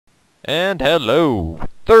And hello,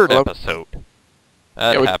 third Hello. episode.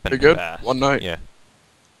 That Yeah, we happened did good. fast. One night. Yeah,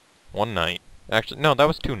 one night. Actually, no, that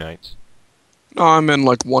was 2 nights. No, I'm in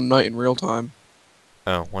like one night in real time.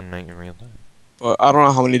 Oh, one night in real time. But I don't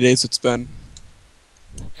know how many days it's been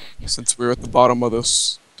since we were at the bottom of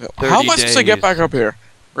this. How 30 am I supposed to get days. back up here?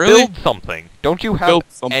 Really? Build something. Don't you have Build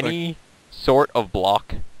something. any sort of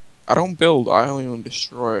block? I don't build. I only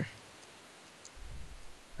destroy.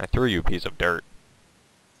 I threw you a piece of dirt.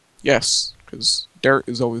 Yes, because dirt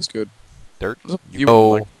is always good. Dirt? You Oh,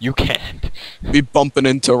 like, you can't. be bumping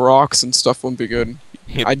into rocks and stuff wouldn't be good.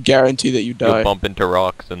 I'd guarantee that you die. You'll bump into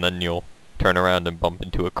rocks and then you'll turn around and bump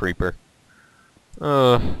into a creeper.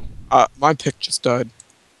 My pick just died.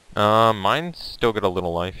 Mine's still got a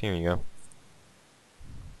little life. Here you go.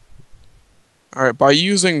 Alright, by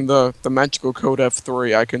using the magical code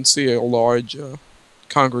F3, I can see a large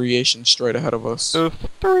congregation straight ahead of us.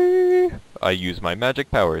 F3. I use my magic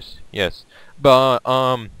powers. Yes, but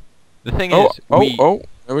the thing Oh, is, there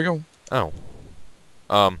we go. oh,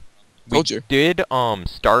 we Told you. did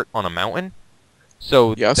start on a mountain,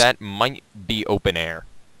 so Yes. that might be open air,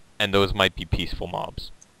 and those might be peaceful mobs.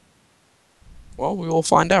 Well, we will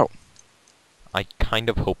find out. I kind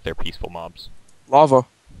of hope they're peaceful mobs. Lava.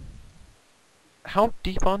 How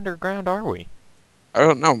deep underground are we? I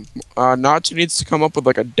don't know. Nachi needs to come up with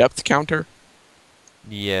like a depth counter.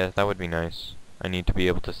 Yeah, that would be nice. I need to be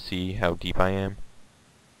able to see how deep I am.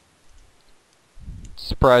 It's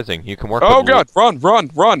surprising. You can work Oh with god,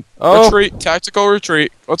 run! Oh. Retreat, tactical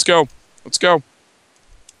retreat. Let's go.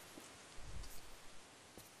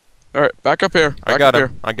 Alright, back up here. I got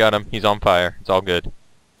him. I got him. He's on fire. It's all good.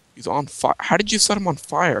 He's on fire. How did you set him on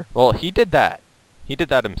fire? Well, he did that. He did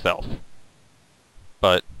that himself.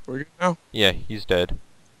 But, We're good now? yeah, he's dead.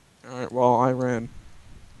 Alright, well, I ran.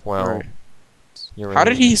 Well, Alright. you're How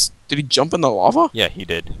did he jump in the lava? Yeah, he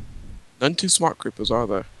did. None too smart creepers, are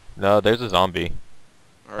there? No, there's a zombie.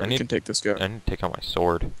 Alright, we can take this guy. I need to take out my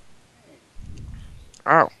sword.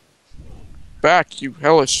 Ow. Back, you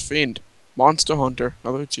hellish fiend. Monster Hunter.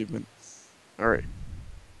 Another achievement. Alright.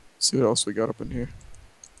 See what else we got up in here.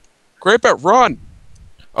 Grape it, run!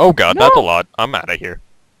 Oh god, No! that's a lot. I'm out of here.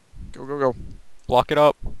 Go. Block it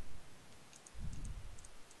up.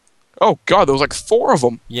 Oh god, there was like 4 of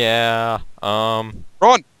them. Yeah, Run!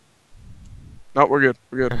 No, we're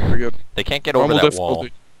good. they can't get over Normal that wall.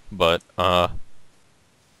 difficulty. But,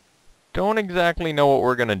 don't exactly know what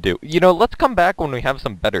we're gonna do. You know, let's come back when we have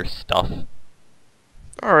some better stuff.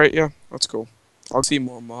 Alright, yeah, that's cool. I'll see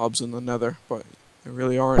more mobs in the nether, but there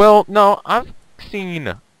really aren't. Well, no, I've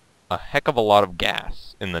seen a heck of a lot of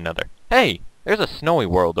gas in the nether. Hey, there's a snowy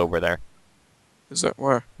world over there. Is that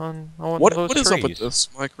where? On one What of those is up with trees. this,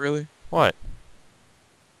 Mike, really? What?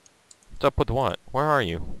 What's up with what? Where are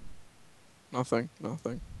you? Nothing.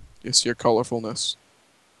 Just your colorfulness.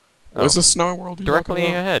 Oh. Where's the snowy world you're Directly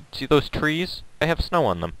talking about? ahead. See those trees? They have snow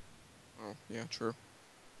on them. Oh, yeah, true.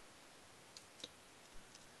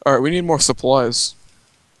 Alright, we need more supplies.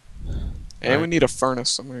 And Alright. we need a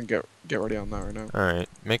furnace. I'm gonna get ready on that right now. Alright,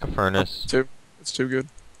 make a furnace. It's too good.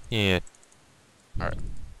 Yeah.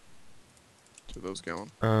 Two of those going.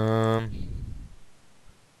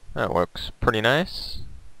 That works pretty nice.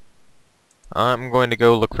 I'm going to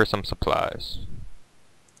go look for some supplies.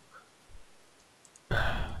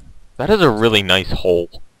 That is a really nice hole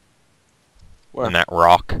Where? in that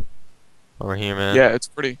rock over here, man. Yeah, it's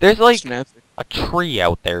pretty. There's like snazzy. a tree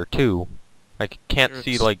out there too. I can't There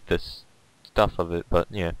see is. like this stuff of it, but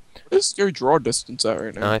yeah. What is your draw distance at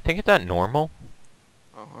right now? I think it's at normal.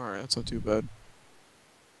 Oh, alright, that's not too bad.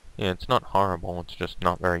 Yeah, it's not horrible. It's just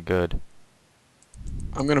not very good.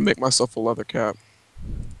 I'm gonna make myself a leather cap.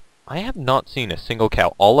 I have not seen a single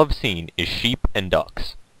cow. All I've seen is sheep and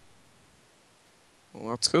ducks.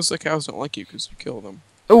 Well, that's because the cows don't like you because you kill them.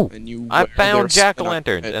 Oh, And you I wear their found skin on your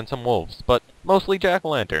jack-o'-lanterns head. and some wolves, but mostly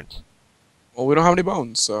jack-o'-lanterns. Well, we don't have any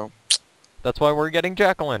bones, so That's why we're getting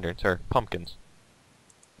jack-o'-lanterns, or pumpkins.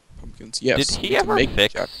 pumpkins. Yes. Did we he can ever make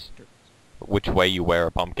fix jack-o'-lantern. which way you wear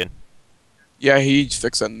a pumpkin? Yeah, he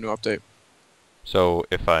fixed that in the new update. So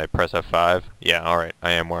if I press F5, yeah, alright,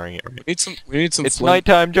 I am wearing it right. We need some It's flint.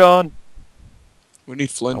 nighttime, John! We need I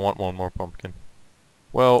flint. want one more pumpkin.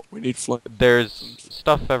 Well, We need flint. there's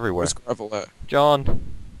stuff everywhere. Where's gravel at? John,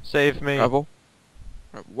 save me. Gravel?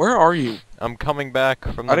 Right, where are you? I'm coming back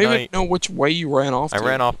from the I didn't night. even know which way you ran off I to.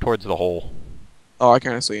 ran off towards the hole. Oh, I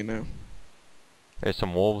kind of see you now. There's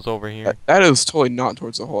some wolves over here. That is totally not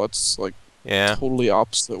towards the hole. It's like Yeah. totally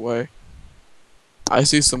opposite way. I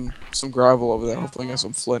see some gravel over there. Hopefully I get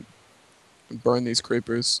some flint and burn these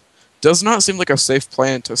creepers. Does not seem like a safe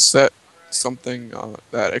plan to set something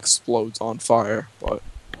that explodes on fire, but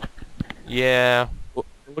Yeah.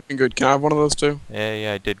 Looking good. Can I have one of those too?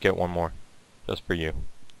 Yeah, I did get one more. Just for you.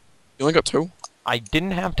 You only got two? I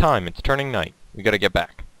didn't have time. It's turning night. We gotta get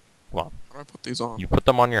back. Come on. How do I put these on? You put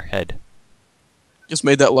them on your head. Just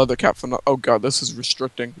made that leather cap for no— oh god, this is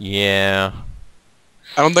restricting. Yeah.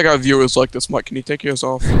 I don't think our viewers like this, Mike. Can you take yours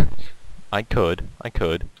off? I could.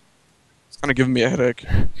 It's kind of giving me a headache.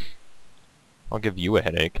 I'll give you a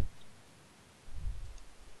headache.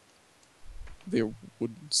 The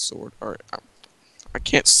wooden sword. Alright. I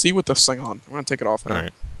can't see with this thing on. I'm gonna take it off now.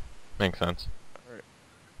 Alright. Makes sense. Alright.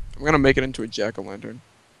 I'm gonna make it into a jack-o'-lantern.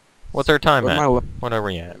 What's our time Where'd at? my What are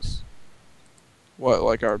we at? What,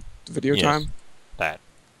 like our video Yes. time? That.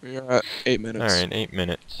 We are at 8 minutes. Alright, 8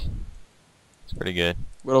 minutes. It's pretty good.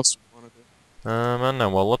 What else do you want to do? I don't know.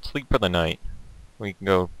 Well, let's sleep for the night. We can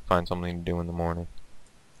go find something to do in the morning.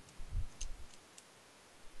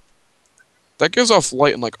 That gives off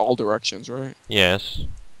light in like all directions, right? Yes.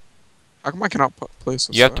 How come I cannot place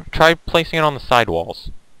this You have there? to try placing it on the side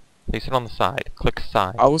walls. Place it on the side. Click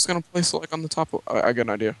side. I was gonna place it like on the top of— I got an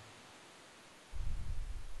idea.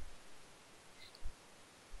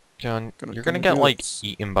 John, Gonna- you're gonna gonna get, do like, this.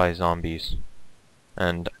 eaten by zombies.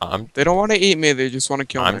 And They don't want to eat me, they just want to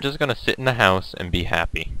kill me. I'm just gonna sit in the house and be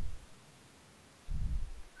happy.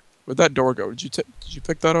 Where'd that door go? Did you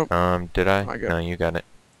pick that up? Did I? I got No, it. you got it.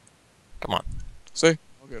 Come on. See?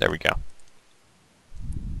 Okay. There we go.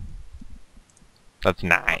 That's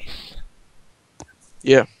nice.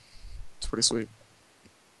 Yeah. It's pretty sweet.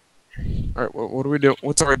 Alright, what do we do?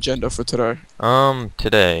 What's our agenda for today?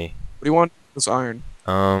 Today, What do you want? This iron.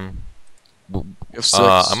 w- You have 6.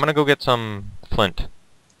 I'm gonna go get some flint.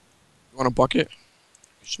 You want a bucket?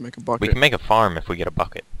 You should make a bucket. We can make a farm if we get a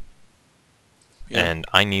bucket. Yeah. And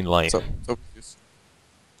I need light. So,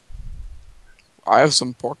 I have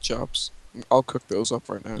some pork chops. I'll cook those up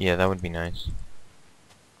right now. Yeah, that would be nice.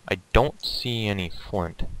 I don't see any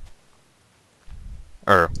flint.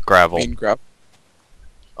 Or gravel. Mean grab.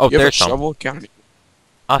 Oh, You have a there's some. shovel? Can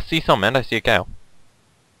I see some, and I see a cow. Do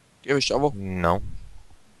you have a shovel? No.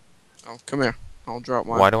 Oh, come here. I'll drop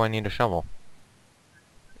mine. Why do I need a shovel?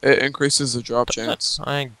 It increases the drop chance.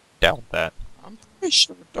 I doubt that. I'm pretty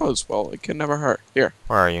sure it does. Well, it can never hurt. Here.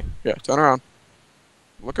 Where are you? Yeah, turn around.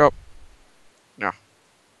 Look up.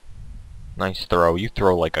 Nice throw. You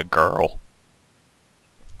throw like a girl.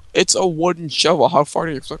 It's a wooden shovel. How far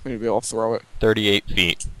do you expect me to be able to throw it? 38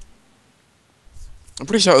 feet. I'm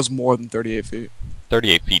pretty sure it was more than 38 feet.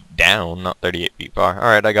 38 feet down, not 38 feet far.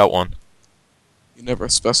 Alright, I got one. You never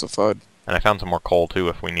specified. And I found some more coal too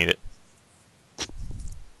if we need it.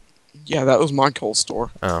 Yeah, that was my coal store.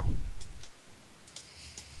 Oh.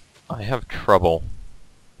 I have trouble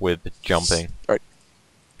with jumping. You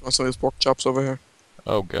want some of these pork chops over here?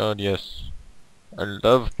 Oh god, yes. I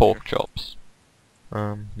love pork chops.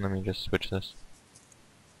 Let me just switch this.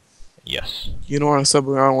 Yes. You know what I said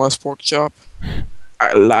we were on less pork chop?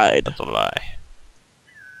 I lied. That's a lie.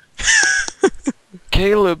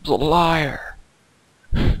 Caleb's a liar.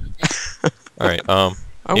 Alright, I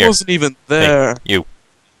here. wasn't even there. You.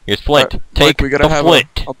 Here's flint. Mike, Take we gotta the have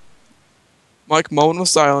flint. Mike, moment of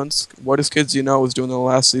silence. What is Kids You Know was doing the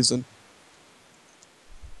last season.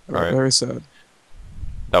 Alright. Very sad.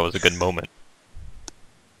 That was a good moment.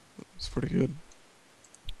 It's pretty good.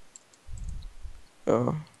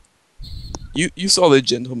 You saw the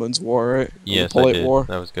Gentleman's War, right? Or Yes, the I Polite did. War.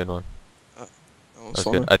 That was a good one. That was That was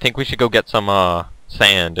funny. good. I think we should go get some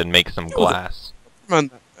sand and make some Yeah, well, glass.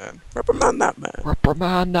 Reprimand that man. Reprimand that man.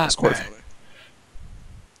 Reprimand that That's quite funny.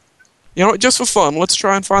 You know, just for fun, let's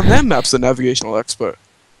try and find them maps, the navigational expert.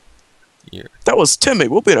 Here. That was Timmy.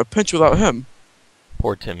 We'll be in a pinch without him.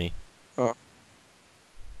 Poor Timmy.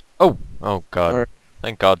 Oh. Oh god. Alright.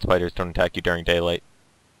 Thank god spiders don't attack you during daylight.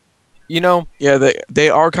 You know, Yeah, they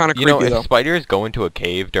are kind of you creepy know, though. if spiders go into a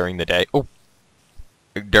cave during the day,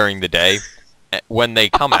 during the day, when they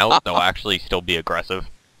come out, they'll actually still be aggressive,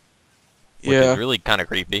 which Yeah. is really kind of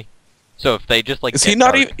creepy. So if they just like Is get he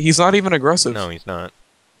not dark- even? He's not even aggressive. No, he's not.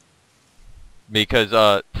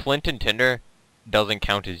 Because Flint and Tinder doesn't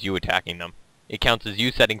count as you attacking them. It counts as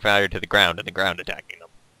you setting fire to the ground and the ground attacking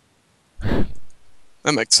them.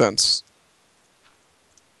 That makes sense.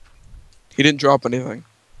 He didn't drop anything.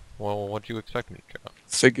 Well, what do you expect me to drop?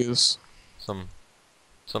 Figures. Some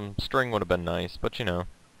string would have been nice, but you know.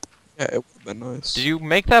 Yeah, it would have been nice. Did you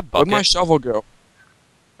make that Where'd bucket? my shovel go?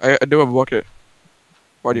 I do have a bucket.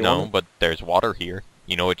 Why do you No, want it? but there's water here.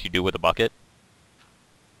 You know what you do with a bucket?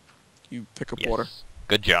 You pick up Yes. water.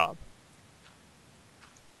 Good job.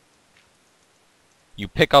 You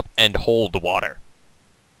pick up and hold water.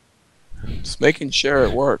 Just making sure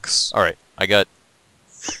it works. Alright, I got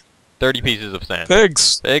 30 pieces of sand.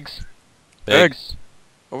 Pigs! Pigs? Pig. Pigs.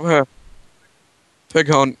 Over here. Pig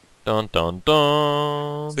hunt. Dun dun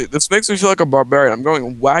dun. See, this makes me feel like a barbarian. I'm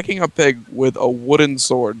going whacking a pig with a wooden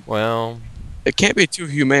sword. Well, It can't be too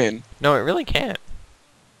humane. no, it really can't.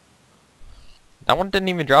 That one didn't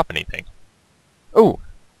even drop anything. Ooh,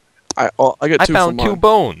 I get I two found from 2 mine.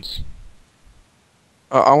 bones.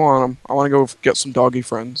 I want them. I want to go get some doggy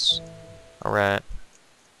friends. Alright.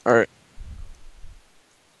 All right.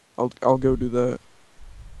 I'll go do that.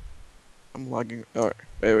 I'm lagging. All right.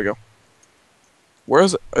 There we go. Where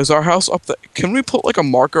is our house up there? Can we put like a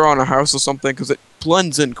marker on a house or something? Because it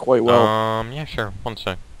blends in quite well. Yeah, sure. One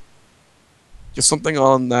sec. Just something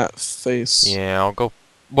on that face. Yeah, I'll go.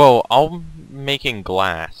 Well, I'm making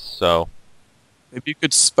glass, so Maybe you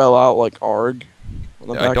could spell out like ARG. On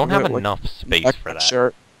the I back don't of have it, like, enough on the space back for of my that.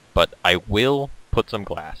 shirt. But I will put some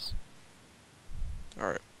glass. All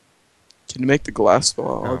right. Can you make the glass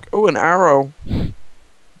spell out? No. ARG? Oh, an arrow.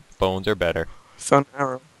 Bones are better. Found an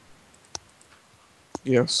arrow.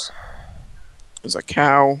 Yes. There's a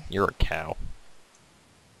cow. You're a cow.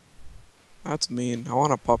 That's mean. I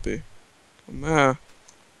want a puppy. Come here.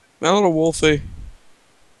 My little wolfie.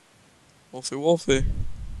 Wolfie, wolfie.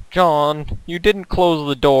 John, you didn't close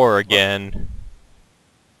the door again.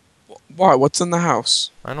 Why? What's in the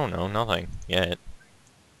house? I don't know, nothing yet.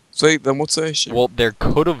 Say, then what's the issue? Well, there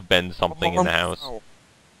could have been something in the house. Ow.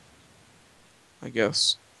 I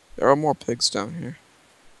guess. There are more pigs down here.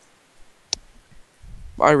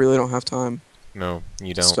 But I really don't have time No,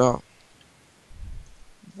 you to don't. stop.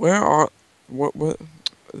 Where are... What?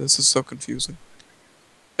 This is so confusing.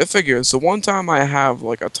 It figures. The one time I have,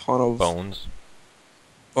 like, a ton of Bones.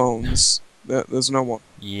 bones, there's no one.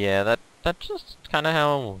 Yeah, that's just kind of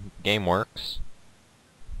how game works.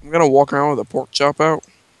 I'm gonna walk around with a pork chop out.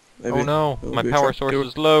 Maybe. Oh no, It'll my be power attractive. source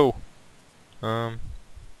is low. I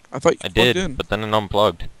thought you I plugged did, in. but then it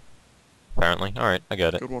unplugged. Apparently. Alright, I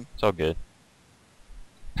got it. Good one. It's all good.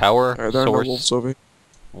 Power Alright, there are no source wolves over here.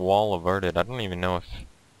 wall averted. I don't even know if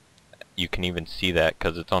you can even see that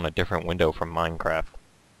because it's on a different window from Minecraft.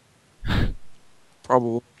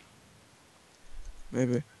 Probably.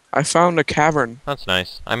 Maybe. I found a cavern. That's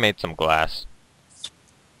nice. I made some glass.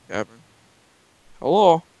 Cavern.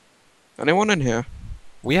 Hello? Anyone in here?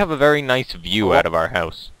 We have a very nice view Hello? out of our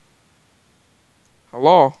house.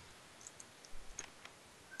 Hello?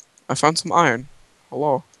 I found some iron.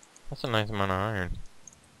 Hello? That's a nice amount of iron.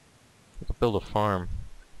 We could build a farm.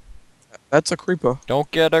 That's a creeper. Don't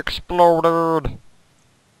get exploded!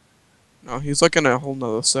 No, he's like in a whole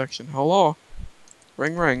nother section. Hello?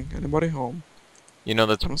 Ring ring. Anybody home? You know,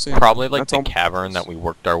 I don't that's see probably anything. like That's the all- cavern that we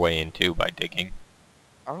worked our way into by digging.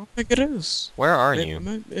 I don't think it is. Where are Maybe, you?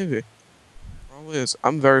 maybe. Probably is.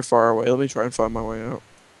 I'm very far away. Let me try and find my way out.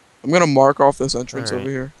 I'm gonna mark off this entrance Alright. over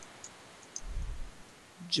here.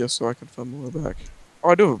 Just so I can find my way back.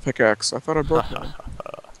 Oh, I do have a pickaxe. I thought I broke mine.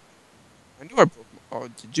 I knew I broke mine. Oh,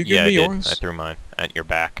 did you give Yeah, me I did. yours? I threw mine at your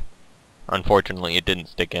back. Unfortunately, it didn't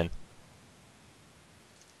stick in.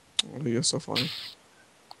 Oh, you're so funny.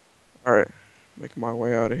 Alright. Making my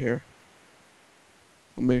way out of here.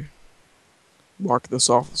 Let me mark this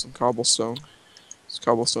off with some cobblestone. This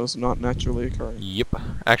cobblestone is not naturally occurring. Yep.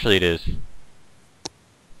 Actually, it is.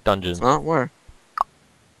 Dungeons. It's not? Where?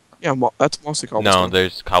 Yeah, that's mostly No, cobblestone.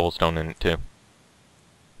 there's cobblestone in it too.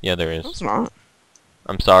 Yeah, there No, is. it's not.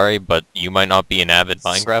 I'm sorry, but you might not be an avid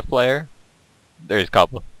Minecraft player. There's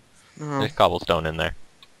No. there's cobblestone in there.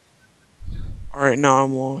 Alright, now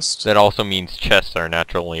I'm lost. That also means chests are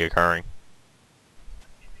naturally occurring,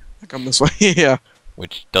 I come this way. Yeah.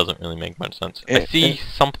 which doesn't really make much sense. I And- see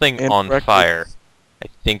something and on breakfast. fire. I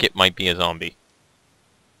think it might be a zombie.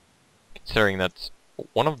 Considering that's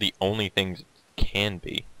one of the only things it can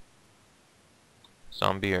be.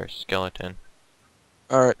 Zombie or skeleton.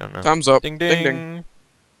 Alright, Don't know. thumbs up. Ding Ding ding. ding.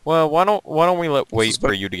 Well, why don't we wait is for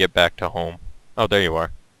better. you to get back to home? Oh, there you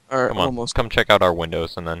are. Alright, Come on, almost. come check out our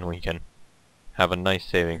windows, and then we can have a nice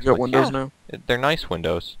savings. You got Like, windows yeah, now? they're nice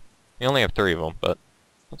windows. We only have 3 of them, but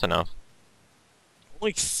that's enough.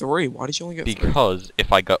 Only 3? Why did you only get 3? Because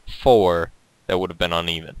if I got 4, that would have been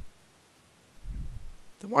uneven.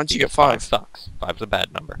 Then why didn't you Because get 5? sucks. 5's a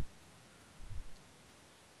bad number.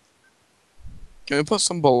 Can we put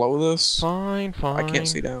some below this? Fine, fine. I can't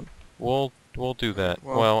see down. We'll do that.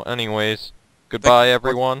 Well, Well, anyways, goodbye, you.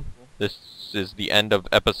 everyone. This is the end of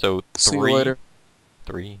episode 3. See you later.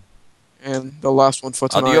 3. And the last one for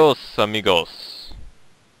tonight. Adios, amigos.